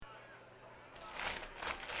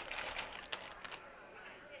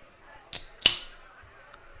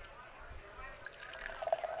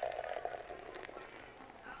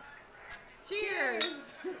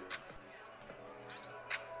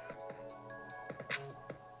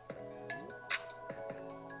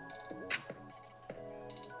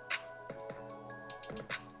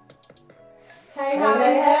Hey,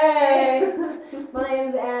 Hey. My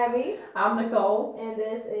name's Abby, I'm Nicole. and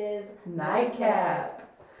this is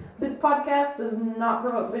Nightcap. This podcast does not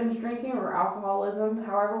promote binge drinking or alcoholism.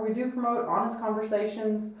 However, we do promote honest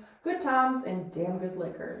conversations, good times, and damn good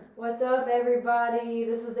liquor. What's up, everybody?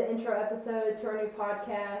 This is the intro episode to our new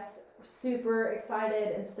podcast. We're super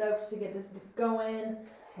excited and stoked to get this going.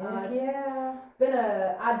 Heck yeah. Been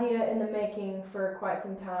an idea in the making for quite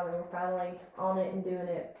some time, and we're finally on it and doing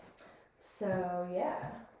it. So, yeah.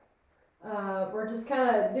 We're just kind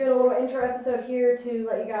of doing a little intro episode here to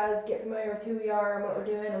let you guys get familiar with who we are and what we're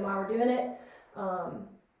doing and why we're doing it.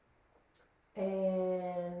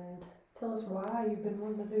 And Tell us why you've been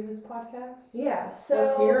wanting to do this podcast. yeah, so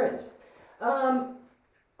Let's hear it.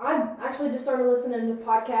 I actually just started listening to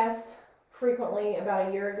podcasts frequently about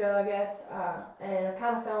a year ago, I guess, and I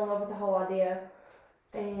kind of fell in love with the whole idea.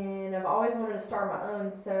 And I've always wanted to start my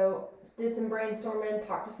own, so did some brainstorming,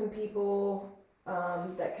 talked to some people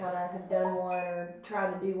that kind of have done one or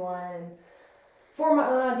tried to do one, and formed my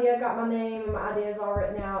own idea, got my name and my ideas all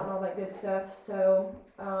written out and all that good stuff. So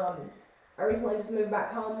I recently just moved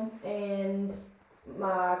back home, and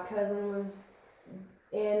my cousin was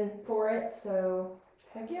in for it, so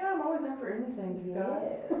Heck yeah, I'm always in for anything. You got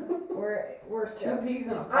it. we're Two stoked. peas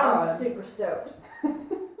in a pod. I'm super stoked.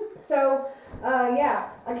 So, yeah,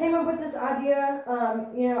 I came up with this idea.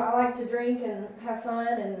 I like to drink and have fun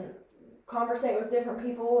and conversate with different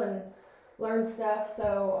people and learn stuff.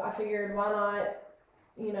 So I figured, why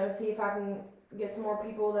not, see if I can get some more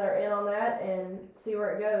people that are in on that and see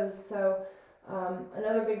where it goes. So,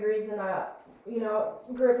 another big reason I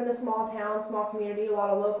grew up in a small town, small community, a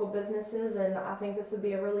lot of local businesses, and I think this would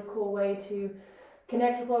be a really cool way to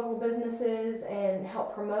connect with local businesses and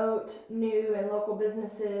help promote new and local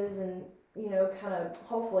businesses, and kind of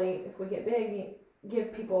hopefully, if we get big,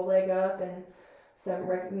 give people a leg up and some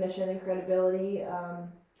recognition and credibility.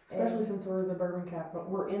 Especially since we're the bourbon capital.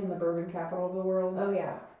 We're in the bourbon capital of the world. Oh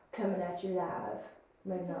yeah, coming at you live.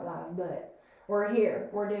 Maybe not live, but we're here.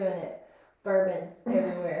 We're doing it. Bourbon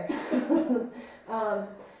everywhere.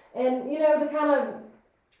 And to kind of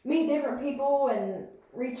meet different people and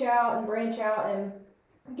reach out and branch out and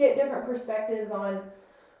get different perspectives on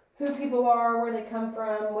who people are, where they come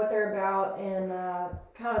from, what they're about, and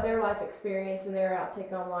kind of their life experience and their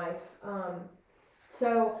outtake on life.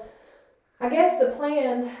 So I guess the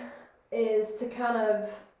plan is to kind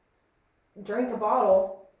of drink a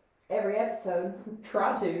bottle every episode.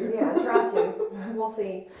 Try to. Yeah, try to. We'll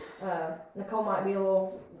see. Nicole might be a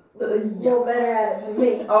little better at it than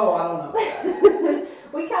me. Oh, I don't know.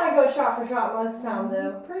 We kind of go shot for shot most of the time,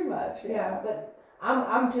 though. Pretty much, Yeah, but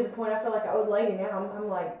I'm to the point. I feel like an old lady now. I'm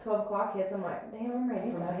like 12 o'clock hits. I'm like, damn, I'm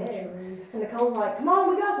ready for my head. And Nicole's like, come on,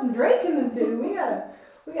 we got some drinking to do. We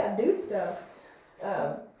gotta do stuff.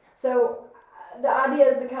 So the idea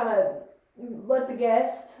is to kind of let the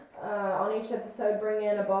guest on each episode bring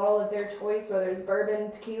in a bottle of their choice, whether it's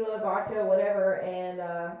bourbon, tequila, vodka, whatever, and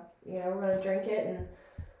we're gonna drink it and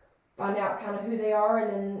find out kind of who they are,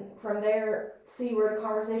 and then from there see where the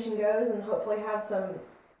conversation goes, and hopefully have some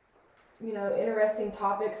interesting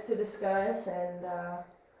topics to discuss, and I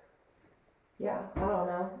don't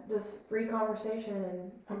know, just free conversation.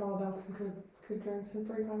 And I'm all about some good drinks and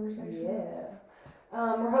free conversation. yeah.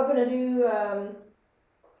 We're hoping to do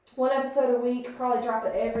one episode a week, probably drop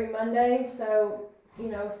it every Monday, so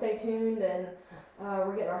stay tuned, and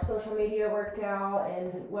we're getting our social media worked out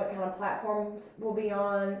and what kind of platforms we'll be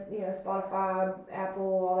on, Spotify,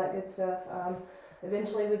 Apple, all that good stuff.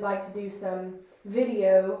 Eventually we'd like to do some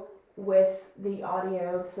video with the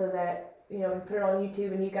audio, so that we put it on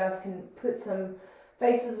YouTube and you guys can put some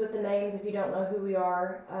faces with the names if you don't know who we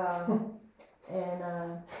are.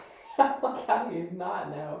 And Like, how do you not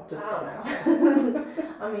know? Just I don't know.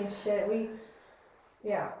 I mean, shit,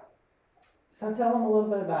 So tell them a little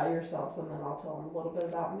bit about yourself, and then I'll tell them a little bit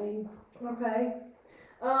about me. Okay.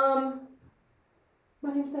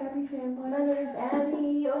 My name's Abby Family. My name is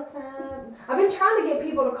Abby. What's up? I've been trying to get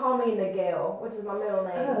people to call me Nigel, which is my middle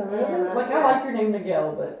name. Oh, really? And, I like your name,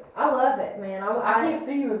 Nigel, but I love it, man. I can't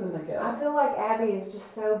see you as a Nigel. I feel like Abby is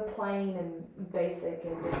just so plain and basic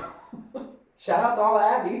and just. Shout out to all the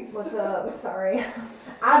Abbies. What's up? Sorry.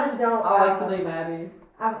 I just don't. I like the name Abby.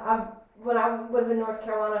 When I was in North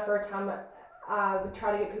Carolina for a time, I would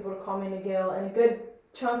try to get people to call me Nigel, and a good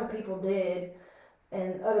chunk of people did,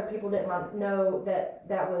 and other people didn't know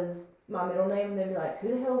that was my middle name, and they'd be like, "Who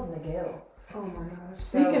the hell is Nigel?" Oh my gosh.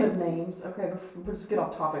 Speaking of names, okay, we'll just get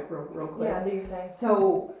off topic real quick. Yeah, do your thing.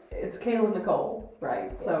 So it's Kayla Nicole,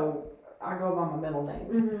 right? Yeah. So I go by my middle name.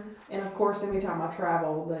 Mm-hmm. And of course, anytime I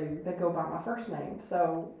travel, they go by my first name.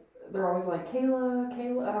 So they're always like, Kayla,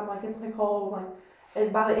 and I'm like, it's Nicole. I'm like,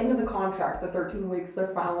 and by the end of the contract, the 13 weeks,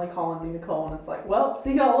 they're finally calling me Nicole, and it's like, well,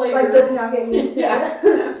 see y'all later. Like, just not getting used to Yeah.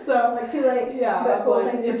 it. So, like, too late. yeah, But cool,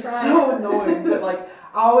 like, thanks for it's trying. so annoying. But like,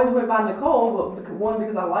 I always went by Nicole, but one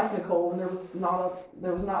because I like Nicole, and there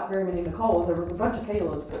was not very many Nicoles. There was a bunch of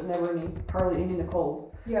Kaylas, but hardly any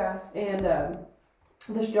Nicoles. Yeah. And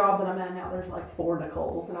this job that I'm at now, there's like 4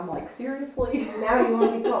 Nicoles, and I'm like, seriously? Now you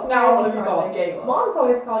want to be called Now I want to be probably. called Kayla. Mom's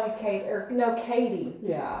always called you Kate, or no, Katie.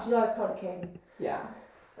 Yeah. She's always called you Katie. Yeah.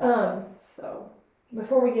 So.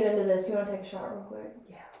 Before we get into this, you want to take a shot real quick?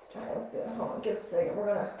 Yeah. Alright, let's do it. Hold on, give us a second.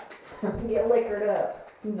 We're gonna get liquored up.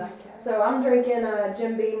 Nightcap. So I'm drinking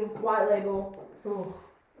Jim Beam White Label. Ooh.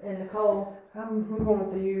 And Nicole I'm going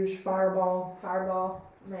with the huge Fireball.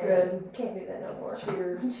 Fireball. Man, Good. Can't do that no more.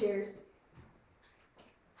 Cheers. Cheers.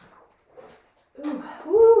 Ooh,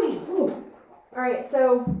 woo-wee. Ooh. All right,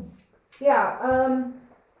 so yeah,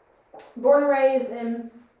 born and raised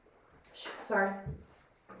in. Sorry.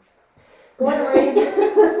 Born and raised.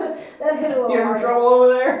 That hit a little You having hard. trouble over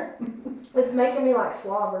there? It's making me like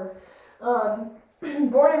slobber. Born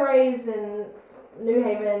and raised in New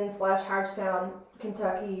Haven / Hartstown,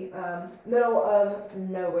 Kentucky, middle of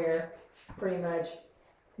nowhere, pretty much.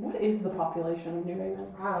 What is the population of New Haven?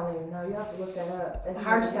 I don't even know. You have to look that up. And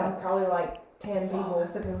Hartstown's probably like 10 people.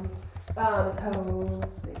 That's a good one. So,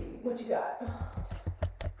 let's see. What you got?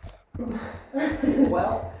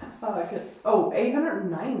 Well,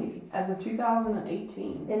 890 as of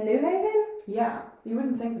 2018. In New Haven? Yeah, you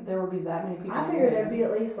wouldn't think that there would be that many people. I in figured New there'd Haven. be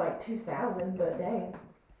at least like 2,000, but dang.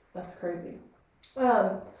 That's crazy.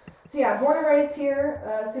 So yeah, born and raised here,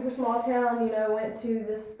 super small town, went to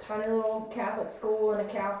this tiny little Catholic school in a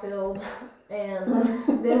cow field,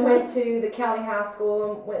 and then went to the county high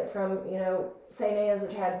school and went from, St. Anne's,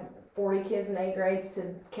 which had 40 kids in 8 grades,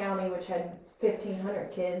 to county, which had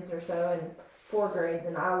 1,500 kids or so in 4 grades,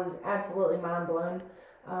 and I was absolutely mind blown.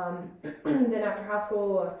 Then after high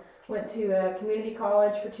school, went to a community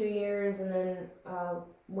college for 2 years, and then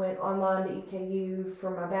went online to EKU for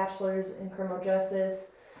my bachelor's in criminal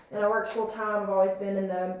justice. And I worked full time. I've always been in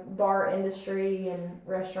the bar industry and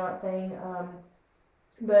restaurant thing.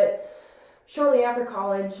 But shortly after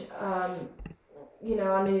college, I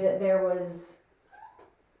knew that there was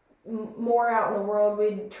more out in the world.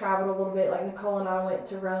 We'd traveled a little bit. Like Nicole and I went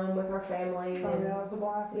to Rome with our family. Oh, and yeah, it was a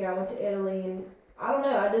blast. yeah, I went to Italy, and I don't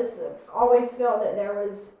know. I just always felt that there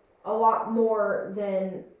was a lot more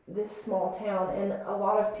than this small town, and a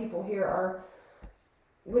lot of people here are,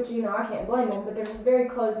 which I can't blame them, but they're just very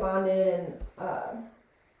closed-minded, and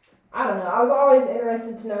I don't know. I was always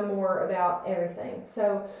interested to know more about everything,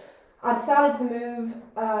 so I decided to move.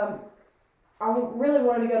 I really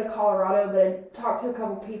wanted to go to Colorado, but I talked to a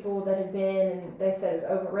couple people that had been, and they said it was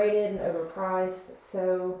overrated and overpriced.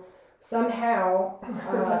 So somehow,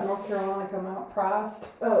 Let North Carolina come out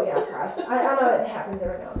priced. oh yeah, priced. I know it happens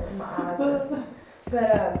every now and then in my eyes,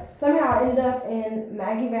 but somehow I ended up in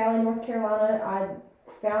Maggie Valley, North Carolina. I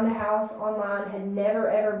found a house online, had never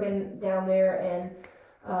ever been down there,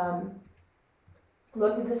 and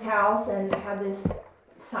looked at this house and had this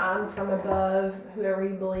sign from above, whoever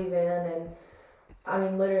you believe in, and I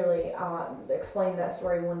mean literally I'll explain that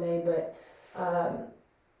story one day, but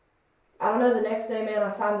I don't know, the next day, man,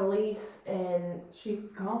 I signed the lease, and She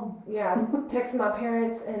was gone. yeah, texted my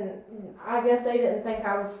parents, and I guess they didn't think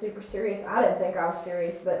I was super serious. I didn't think I was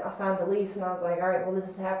serious, but I signed the lease, and I was like, all right, well, this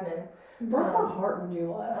is happening. It broke my heart when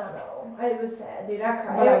you I left. know. It was sad, dude. I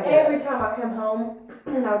cried. But I get Every time I come home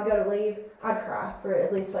and I would go to leave, I'd cry for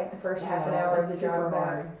at least like the first half an hour of It's the drive super back.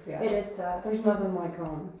 hard. Yeah. It is tough. There's nothing like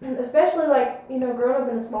home. Especially like, growing up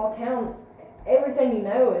in a small town, everything you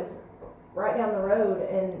know is right down the road,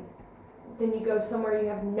 and then you go somewhere you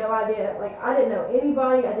have no idea. Like, I didn't know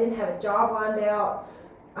anybody. I didn't have a job lined out.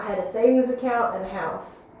 I had a savings account and a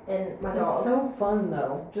house and my dog. It's so fun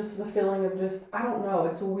though. Just the feeling of I don't know,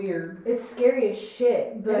 it's weird. It's scary as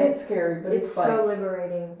shit, but It is scary, but it's like, so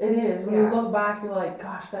liberating. it is. When Yeah. you look back, you're like,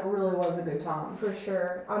 gosh, that really was a good time. For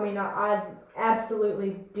sure. I mean, I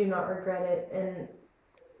absolutely do not regret it. And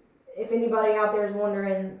if anybody out there is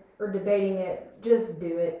wondering or debating it, just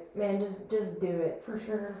do it, man. Just do it. For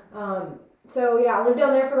sure. So yeah, I lived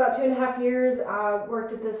down there for about 2.5 years. I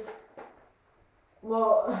worked at this.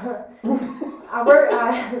 Well,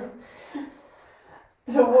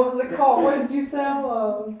 So what was it called? What did you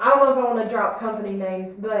sell? I don't know if I want to drop company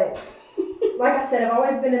names, but like I said, I've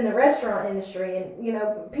always been in the restaurant industry,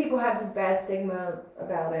 and people have this bad stigma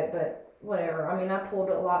about it, but whatever. I mean, I pulled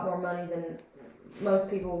a lot more money than most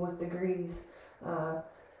people with degrees.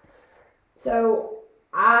 So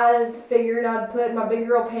I figured I'd put my big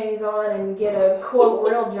girl panties on and get a quote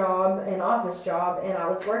real job, an office job, and I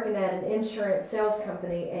was working at an insurance sales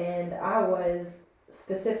company, and I was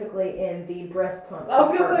specifically in the breast pump. I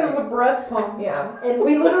was gonna say it was department. a breast pump. Yeah, and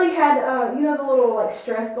we literally had, you know, the little like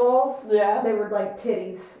stress balls. Yeah. They were like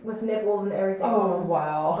titties with nipples and everything. Oh on them.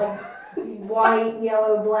 wow. Like white,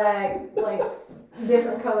 yellow, black, like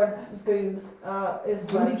different colored boobs. Is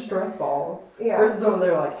Boob like stress balls. Yeah. Chris is over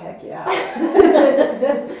there like, heck yeah.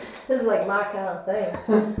 this is like my kind of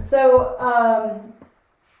thing. So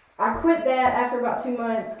I quit that after about 2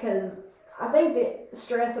 months because I think the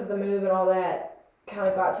stress of the move and all that kind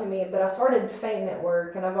of got to me. But I started fainting at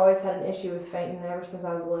work, and I've always had an issue with fainting ever since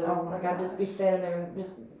I was little. Oh my like I'd just be standing there and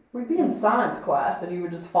just We'd be in science class and you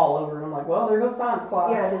would just fall over and I'm like, well, there goes science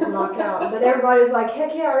class. just knock out. But everybody was like,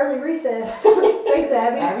 heck yeah, early recess. Thanks,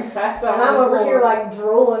 Abby. Abby's passed out. And I'm on the over floor. here like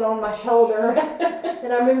drooling on my shoulder.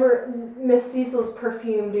 And I remember Miss Cecil's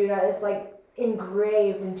perfume, dude. It's like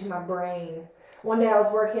engraved into my brain. One day I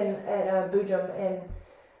was working at Boojum,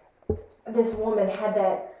 and this woman had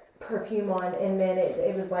that perfume on, and man,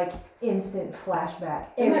 it was like instant flashback.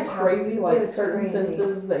 Isn't Every that time. crazy? It Like was certain crazy.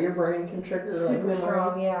 senses that your brain can trigger. Super like, memories.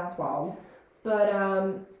 strong, yeah. It's wild.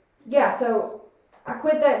 But yeah, so I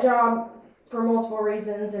quit that job for multiple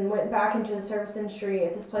reasons and went back into the service industry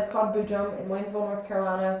at this place called Boojum in Waynesville, North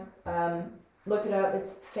Carolina. Look it up.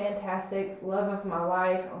 It's fantastic. Love of my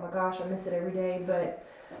life. Oh my gosh, I miss it every day. But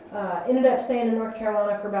ended up staying in North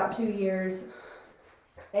Carolina for about 2 years.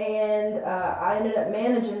 And I ended up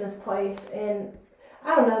managing this place. And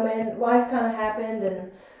I don't know, man, life kind of happened.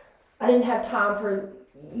 And I didn't have time for,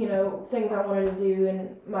 you know, things I wanted to do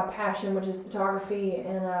and my passion, which is photography.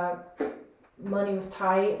 And money was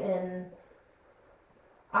tight. And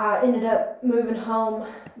I ended up moving home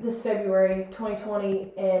this February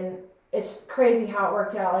 2020. And it's crazy how it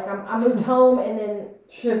worked out. Like I moved home and then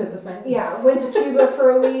Shit hit the fan. yeah, went to Cuba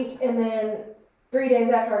for a week, and then 3 days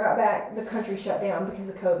after I got back, the country shut down because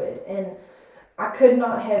of COVID, and I could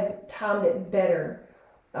not have timed it better.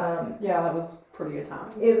 Yeah, that was pretty good time.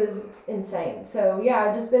 It was insane. So yeah,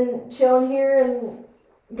 I've just been chilling here in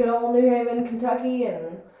good old New Haven, Kentucky,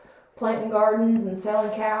 and planting gardens and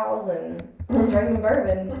selling cows and drinking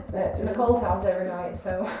bourbon at Nicole's house every night.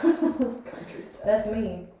 So Country stuff. that's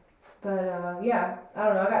me. But yeah, I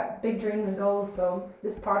don't know. I got big dreams and goals, so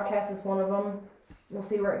this podcast is one of them. We'll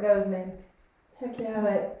see where it goes, man. Heck yeah.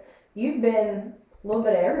 But you've been a little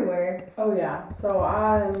bit everywhere. Oh yeah. So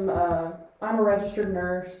I'm a registered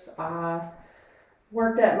nurse. I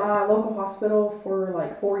worked at my local hospital for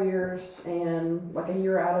like 4 years, and like a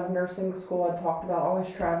year out of nursing school, I talked about always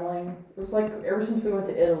traveling. It was like ever since we went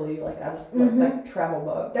to Italy, like I just like that travel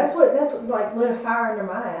bug. That's what like lit a fire under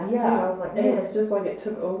my ass too. I was like, and man, it's just like it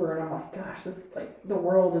took over, and I'm like, gosh, this like the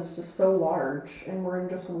world is just so large, and we're in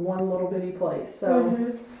just one little bitty place. So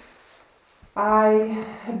I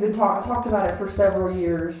had been talked about it for several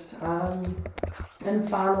years, and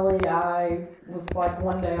finally I was like,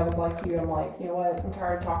 one day I was like you, I'm like, you know what, I'm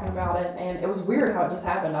tired of talking about it, and it was weird how it just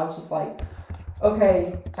happened. I was just like,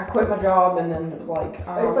 okay, I quit my job, and then it was like,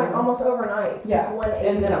 it's like almost overnight. yeah, like 180.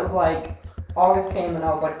 and then it was like August came, and I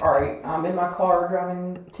was like, all right, I'm in my car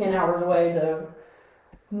driving 10 hours away to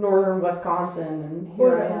northern Wisconsin, and here What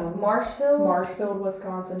was I it, am. Marshfield? Marshfield,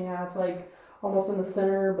 Wisconsin. Yeah, it's like almost in the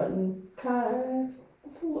center, but kind of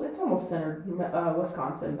it's almost centered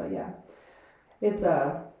Wisconsin. But yeah, it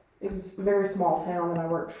was a very small town, and I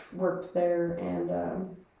worked there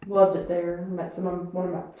and loved it there. Met one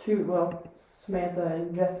of my Samantha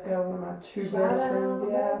and Jessica, one of my two best friends.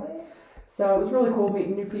 Yeah, so it was really cool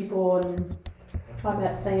meeting new people, and I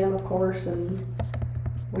met Sam, of course, and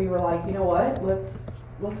we were like, you know what, let's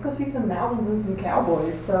go see some mountains and some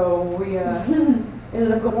cowboys. So we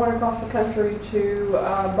ended up going across the country to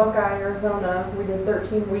Buckeye, Arizona. We did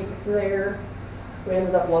 13 weeks there. We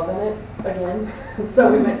ended up loving it again.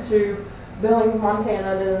 So we went to Billings,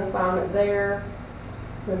 Montana, did an assignment there.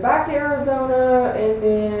 Went back to Arizona, and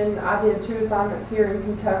then I did 2 assignments here in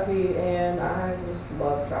Kentucky, and I just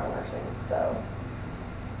love travel nursing. So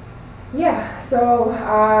yeah, so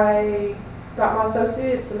I got my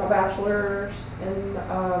associates and my bachelor's in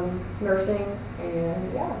nursing,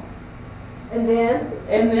 and yeah. And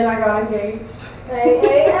then I got engaged.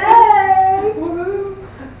 hey. Woohoo!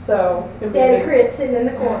 So it's gonna be Daddy a big, Chris sitting in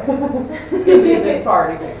the corner. it's gonna be a big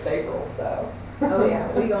party next April. So Oh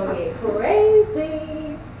yeah, we gonna get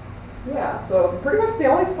crazy. yeah, so pretty much the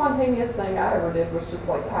only spontaneous thing I ever did was just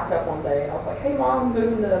like pack up one day, and I was like, hey mom, I'm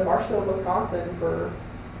moving to Marshfield, Wisconsin for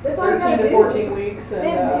That's all you 13 gotta to do. 14 weeks, and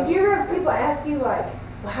Man, did you ever have people ask you like,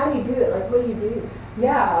 well, how do you do it? Like, what do you do?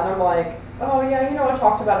 yeah, and I'm like, oh yeah, I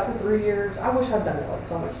talked about it for 3 years. I wish I'd done it like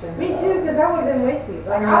so much sooner. Me though. too, because I would have been with you.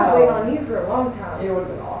 Like, I I was know. waiting on you for a long time. It would have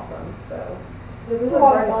been awesome. So, It was a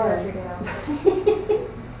lot of burn the fun. country down.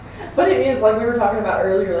 but it is like we were talking about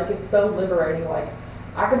earlier. Like it's so liberating. Like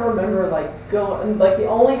I can remember like going like the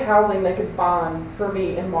only housing they could find for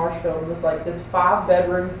me in Marshfield was like this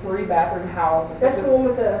 5-bedroom, 3-bathroom house. It's like That's this, the one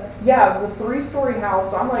with the. yeah, it was a 3-story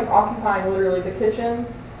house. So I'm like occupying literally the kitchen.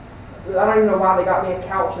 I don't even know why they got me a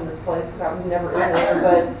couch in this place because I was never in there.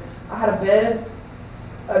 But I had a bed,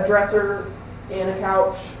 a dresser, and a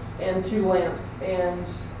couch, and 2 lamps, and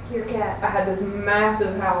Your cat. I had this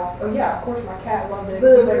massive house. Oh yeah, of course my cat loved it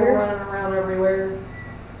because he's like Booger. running around everywhere.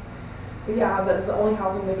 But yeah, that was the only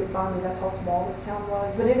housing they could find me. That's how small this town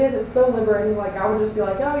was. But it's so liberating. Like I would just be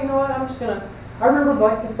like, oh, you know what? I'm just gonna. I remember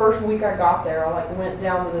like the first week I got there, I like went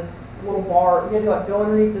down to this little bar. You had to like go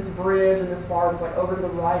underneath this bridge, and this bar was like over to the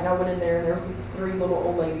right. And I went in there, and there was these 3 little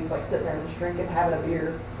old ladies like sitting there just drinking, having a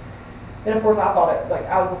beer. And of course, I thought it like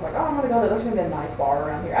I was just like, oh, I'm gonna go to. There's gonna be a nice bar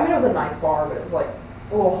around here. I mean, it was a nice bar, but it was like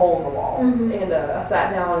a little hole in the wall. Mhm. And I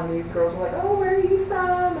sat down, and these girls were like, oh, where are you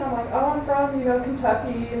from? And I'm like, oh, I'm from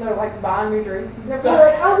Kentucky. And they're like buying me drinks and They're stuff.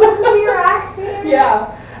 like, oh, listen to your accent.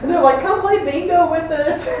 Yeah. And they're like, come play bingo with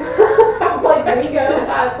us. Come play bingo.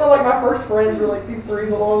 Yeah, so like my first friends were like these 3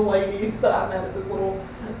 little old ladies that I met at this little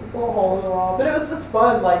hole in the wall. But it was just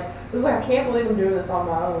fun. Like it was like I can't believe I'm doing this on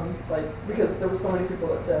my own. Like because there were so many people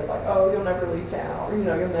that said like, oh, you'll never leave town, or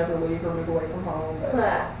you'll never leave or move away from home. But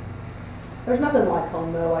Huh. there's nothing like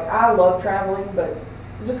home though. Like I love traveling, but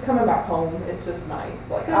just coming back home, it's just nice.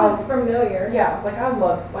 Like Because it's familiar. yeah, like I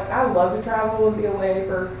love to travel and be away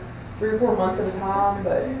for 3 or 4 months at a time,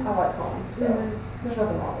 but I like home, so Mhm. there's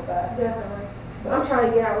nothing wrong with that. Definitely. I'm trying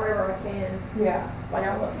to get out wherever I can. Yeah, like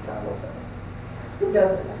I love to travel, so who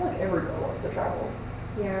doesn't? I feel like every girl loves to travel.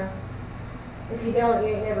 Yeah. If you don't,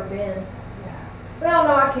 you ain't never been. Yeah. Well,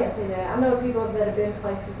 no, I can't say that. I know people that have been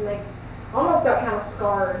places and they almost got kind of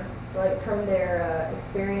scarred, like from their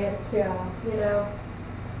experience. Yeah.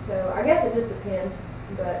 So I guess it just depends.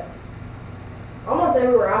 But almost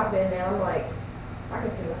everywhere I've been now, I'm like, I can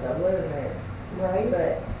see myself living there. Right?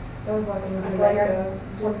 But That was like in I feel like I Jamaica.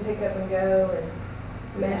 can just pick up and go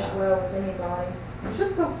and mesh Yeah. well with anybody. It's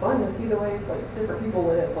just so fun to see the way like different people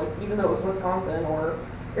live. Like even though it was Wisconsin or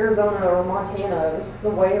Arizona or Montana, just the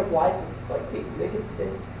way of life of like people. Like it's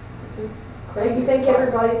just crazy. Like you think It's fun.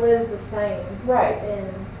 everybody lives the same. Right.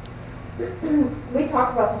 And we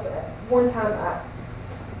talked about this one time. I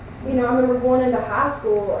remember going into high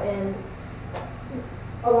school and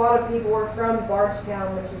a lot of people were from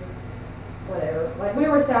Bardstown, which is whatever. Like we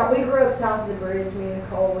grew up south of the bridge, me and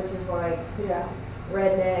Nicole, which is like Yeah.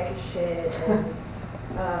 redneck as shit. And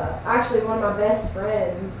actually, one of my best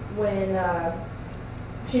friends, when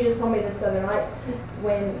she just told me this other night,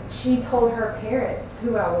 when she told her parents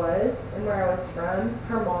who I was and where I was from,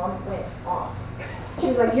 her mom went off. She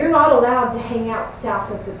was like, "You're not allowed to hang out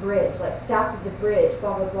south of the bridge, like south of the bridge,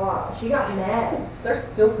 blah blah blah." She got mad. There's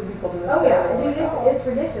still some people doing this. Oh yeah, there. dude, it's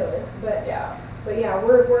ridiculous. But yeah. yeah,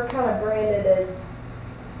 we're kind of branded as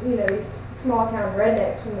these small town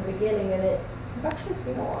rednecks from the beginning, and I've actually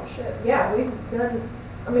seen a lot of shit. yeah, we've done.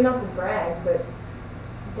 I mean, not to brag, but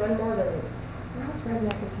done more than. Not as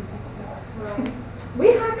redneck as you think we are. Well,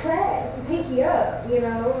 we high class, pinky up.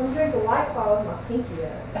 I'm drinking White Claw with my pinky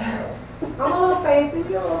up. So. I'm a little fancy.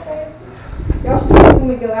 You're a little fancy. Y'all should see us when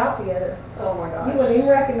we go out together. Oh my gosh. You wouldn't even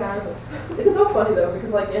recognize us. It's so funny though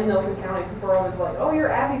because like in Nelson County, people are always like, "Oh,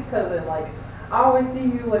 you're Abby's cousin." Like I always see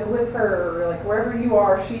you like with her, or like wherever you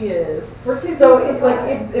are, she is. We're too. So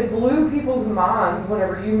fancy. it blew people's minds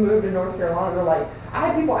whenever you moved to North Carolina. They're like, I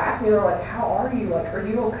had people ask me, they're like, "How are you? Like, are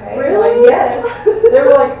you okay?" Really? Like, yes. They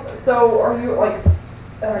were like, "So are you like?"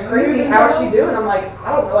 That's Are you crazy. moving How is down? she doing? I'm like,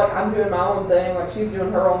 I don't know. Like, I'm doing my own thing. Like, she's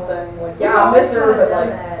doing her own thing. Like, We've yeah, I always miss her, kinda but done like,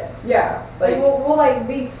 that. yeah, Like like, we'll like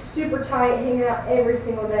be super tight, hanging out every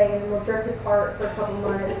single day, and then we'll drift apart for a couple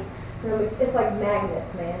months. And then it's like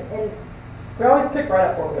magnets, man. And we always pick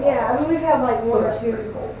right up where we are. yeah, I mean we've had like So one or that's pretty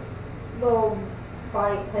two cool. little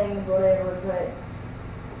fight things, whatever, but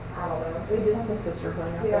I don't know. We That's a just sister thing.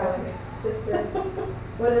 I feel yeah, like. sisters.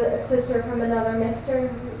 What a sister from another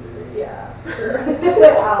mister? Yeah.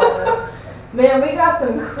 I don't know. Man, we got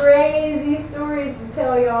some crazy stories to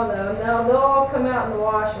tell y'all though. Now they'll all come out in the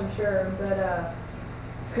wash, I'm sure. But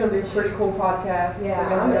It's gonna be a pretty cool podcast. yeah, You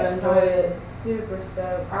guys I'm are gonna enjoy it. excited. Super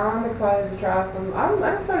stoked. I'm excited to try some. I'm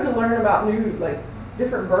excited to learn about new, like,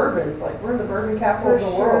 different bourbons. Like, we're in the bourbon capital For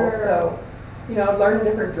of the world, sure. so, learning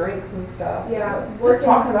different drinks and stuff. Yeah, and we're just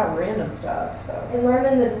talking about random stuff, so. And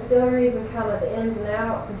learning the distilleries and kind of the ins and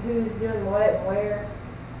outs and who's doing what and where.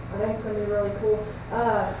 I think it's gonna be really cool.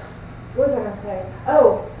 what was I gonna say?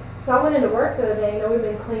 Oh, so I went into work the other day. You know, we've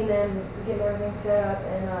been cleaning, getting everything set up,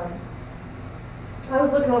 and I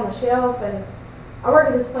was looking on the shelf, and I work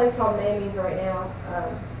at this place called Mamie's right now.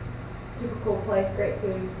 Super cool place, great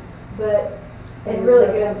food, but and really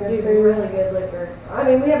good, dude, really good liquor. I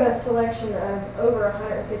mean, we have a selection of over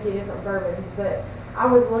 150 different bourbons, but I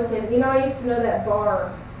was looking. You know, I used to know that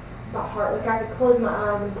bar by heart. Like I could close my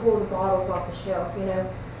eyes and pull the bottles off the shelf. You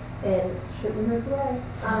know, and Shouldn't move away.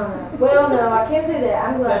 well, no, I can't say that.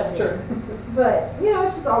 I'm glad. That's true. But, you know,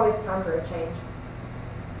 it's just always time for a change.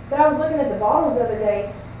 But I was looking at the bottles the other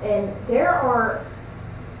day, and there are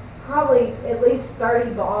probably at least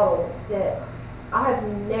 30 bottles that I have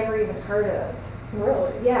never even heard of.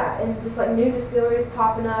 Really? Yeah, and just like new distilleries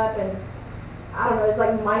popping up, and I don't know, it's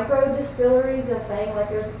like micro distilleries a thing. Like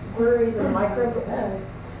there's breweries and micro.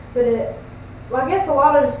 Yes. But well, I guess a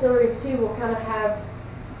lot of distilleries too will kind of have,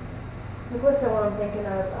 like, what's that one I'm thinking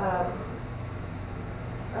of?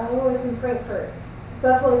 Oh, it's in Frankfurt.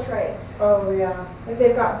 Buffalo Trace. Oh, yeah. Like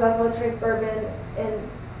they've got Buffalo Trace bourbon, and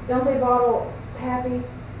don't they bottle Pappy?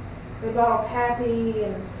 They bottle Pappy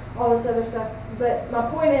and all this other stuff. But my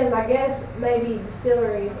point is, I guess maybe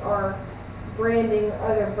distilleries are branding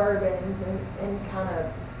other bourbons and kind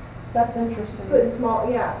of That's interesting. putting small,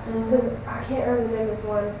 yeah. Mhm. Because I can't remember the name of this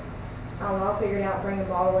one. I don't know, I'll figure it out, bring a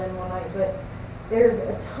bottle in one night. But there's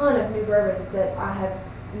a ton of new bourbons that I have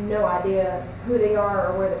no idea who they are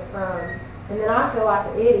or where they're from. And then I feel like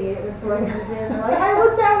an idiot when somebody comes in and they're like, hey,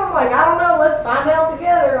 what's that? I'm like, I don't know, let's find out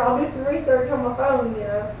together. I'll do some research on my phone, you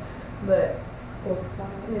know. But That's fun.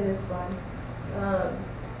 it is fun.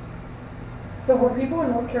 So were people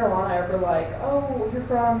in North Carolina ever like, oh, you're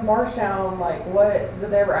from Marshtown, like what,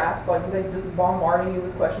 did they ever ask, like, were they just bombarding you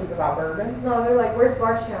with questions about bourbon? No, they're like, where's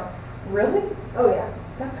Bardstown? Really? Oh, yeah.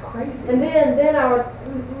 That's crazy. And then I would,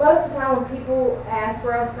 most of the time when people ask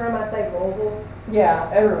where I was from, I'd say Louisville.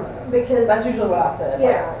 Yeah, everyone knows. Because, That's usually what I said.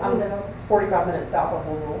 yeah, Like, I'm you know. 45 minutes south of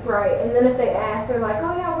Louisville. Right, and then if they ask, they're like,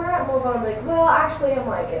 oh yeah, we're at Louisville. I'm like, well, actually, I'm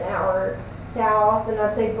like an hour south, and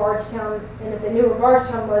I'd say Bardstown. And if they knew where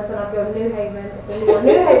Bardstown was, then I'd go to New Haven. If they knew where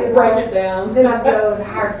New Just Haven break was, it down. then I'd go to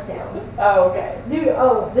Hardstown. Oh, okay. Dude,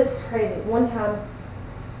 oh, this is crazy. One time,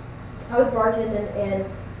 I was bartending, and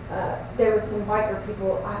there were some biker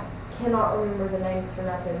people. I cannot remember the names for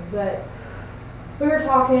nothing, but we were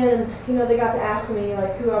talking, and you know, they got to ask me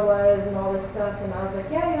like who I was and all this stuff, and I was like,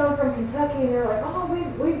 yeah, you know, I'm from Kentucky, and they're like, oh,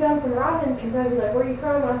 we've done some riding in Kentucky, like, where are you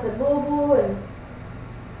from? And I said Louisville,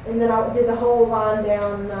 and then I did the whole line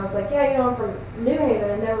down, and I was like, yeah, you know, I'm from New Haven,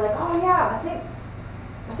 and they were like, oh yeah,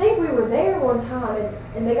 I think we were there one time,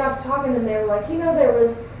 and they got to talking, and they were like, you know, there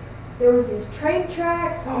was these train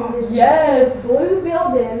tracks and this, Yes. this blue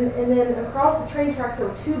building, and then across the train tracks there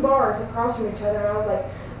were two bars across from each other, and I was like,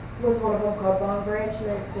 was one of them called Long Branch?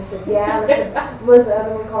 And they said, yeah. And I said, was the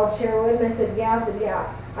other one called Sherwood? And they said, yeah. I said,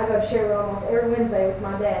 yeah. I go to Sherwood almost every Wednesday with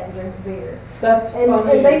my dad and drink a beer. That's And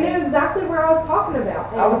funny. they knew exactly where I was talking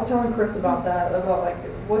about. And I was telling Chris about that, about like,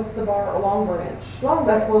 what's the bar? Long Branch. Long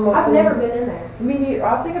That's Branch. where most I've of never them- been in there. Me neither.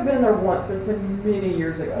 I think I've been in there once, but it's been many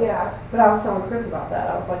years ago. Yeah. But I was telling Chris about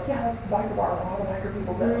that. I was like, yeah, that's the biker bar where all the biker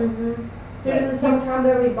people go. Mm-hmm. Dude, in the summertime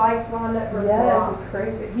there'll be bikes lined up for Yes, blocks. it's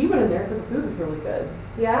crazy. He went in there and said the food was really good.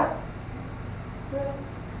 Yeah?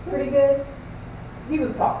 Pretty good. He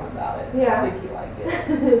was talking about it. Yeah. I think he liked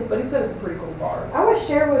it. But he said it's a pretty cool bar. I wish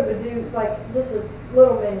Sherwood would do like just a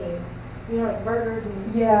little menu. You know, like burgers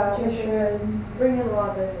and Yeah, chicken we fingers. should. Bring in a lot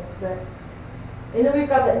of business, but and then we've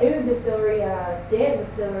got that new distillery, Dan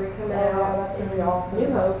Distillery coming Oh, yeah, out. that's gonna in be awesome.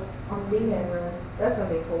 New Hope on D-Head Run. That's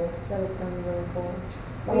gonna be cool. That is going to be really cool.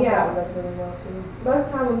 Well, yeah. That one does really well too. Most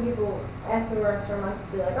of the time when people ask me where I'm from, I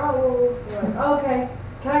just be like, oh, well, they're like, oh, okay.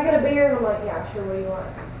 Can I get a beer? And I'm like, yeah, sure. What do you want?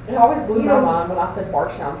 It always blew You my don't- mind when I said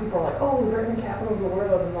Bardstown. People are like, oh, the bourbon capital of the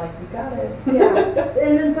world. I'm like, you got it. Yeah.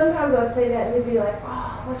 And then sometimes I'd say that, and they'd be like,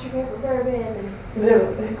 oh, what's your favorite bourbon? And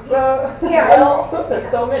yeah, Well, there's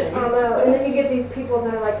so many. I don't know. And then you get these people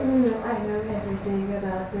that are like, I know everything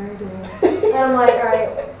about bourbon. And I'm like, all right,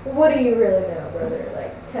 what do you really know, brother?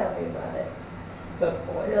 Like, tell me about it. That's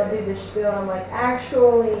And they'll do hilarious. this spiel, and I'm like,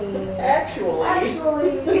 actually,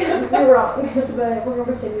 you're wrong. But we're going to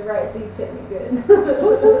pretend you're right, so you tip me good.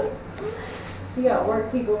 You got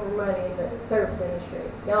work people for money in the service industry.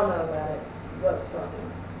 Y'all know about it. That's funny.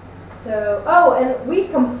 So, oh, and we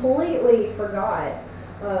completely forgot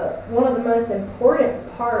one of the most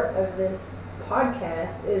important part of this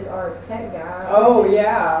podcast is our tech guy. Oh, which is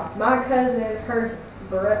yeah. my cousin, her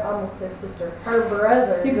almost said sister, her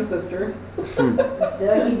brother. He's a sister. Dougie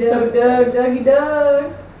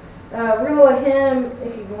Doug. We're gonna let him,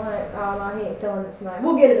 if you want. Oh no, he ain't feeling it tonight.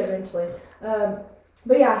 We'll get it eventually.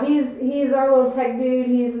 But yeah, he's our little tech dude.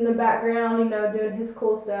 He's in the background, you know, doing his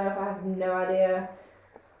cool stuff. I have no idea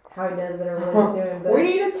how he does it or what he's doing, but We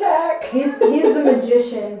need a tech. he's the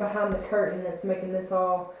magician behind the curtain that's making this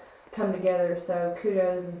all come together. So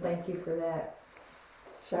kudos and thank you for that.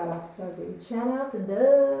 Shout out to Dougie. Shout out to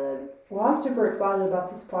Doug. Well, I'm super excited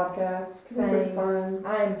about this podcast. It's pretty Same. fun.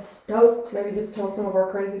 I am stoked. Maybe get to tell some of our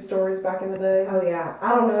crazy stories back in the day. Oh yeah,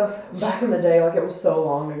 I don't know if Back in the day, like it was so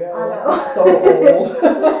long ago. I Like, know. it was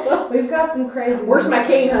so old. we've got some crazy. Where's ones. my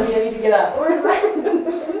cane, honey? I need to get up. Where's my?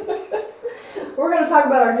 We're gonna talk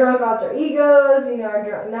about our drunk alter egos. You know, our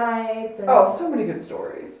drunk nights. And, Oh, so many good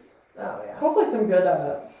stories. Oh yeah. Hopefully some good,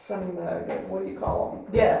 what do you call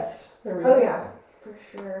them? Guests. There we go. Oh yeah, for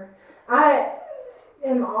sure. I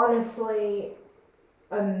am honestly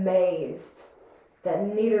amazed that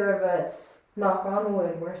neither of us, knock on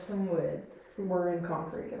wood, where's some wood? We're in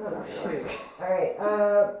concrete. It's Oh, not gonna work.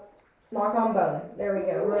 Alright, knock on bone. There we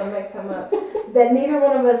go. We're gonna make some up. That neither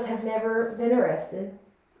one of us have never been arrested.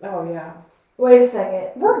 Oh yeah. Wait a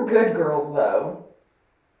second. We're good girls though.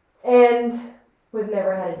 And we've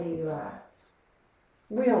never had a DUI.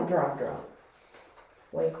 We don't drive drunk.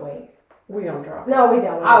 Wink, wink. We don't drive. No, we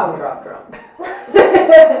don't. I don't drive drunk.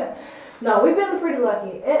 No, we've been pretty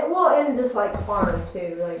lucky. And just like farm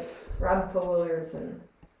too, like riding four-wheelers and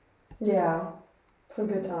Yeah. Some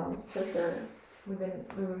good times for sure. we've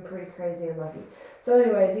been pretty crazy and lucky. So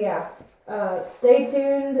anyways, yeah. Stay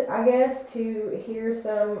tuned, I guess, to hear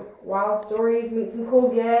some wild stories, meet some cool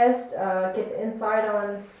guests, get the insight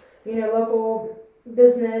on, you know, local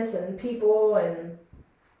business and people and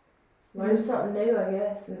learn something new, I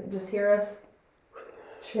guess, and just hear us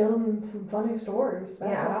Chilling, some funny stories.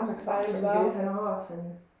 That's Yeah. what I'm excited just about. goofing off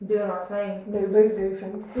and doing our thing. New boot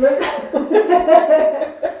goofing.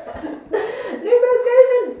 New boot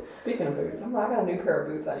goofing. Speaking of boots, I got a new pair of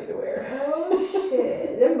boots I need to wear. Oh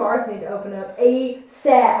shit! Them bars need to open up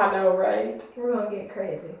ASAP. I know, right? We're gonna get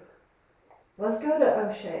crazy. Let's go to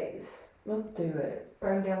O'Shea's. Let's do it.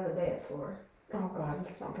 Burn down the dance floor. Oh God,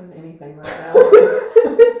 let's not burn anything right now.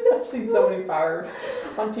 I've seen so many fires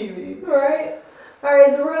on TV. Right. All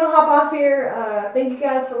right. So we're gonna hop off here. Thank you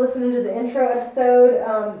guys for listening to the intro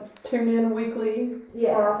episode. Tune in weekly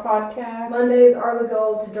Yeah. for our podcast. Mondays are the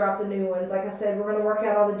goal to drop the new ones. Like I said, we're going to work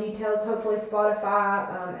out all the details. Hopefully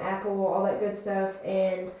Spotify, Apple, all that good stuff.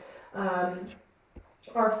 And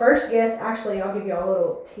our first guest, actually, I'll give you a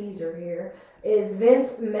little teaser here, is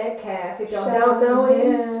Vince Metcalf. If y'all don't know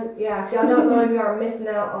him, yeah, if y'all don't know him, you are missing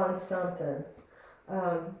out on something.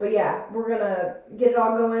 But yeah, we're going to get it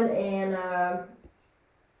all going and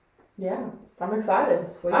yeah, I'm excited.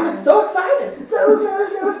 Sweet. I'm so excited. so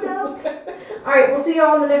stoked. All right, we'll see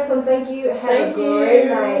y'all on the next one. Thank you. Have Thank a great you.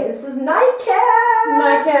 night. This is Nightcap.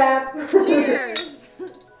 Nightcap. Cheers.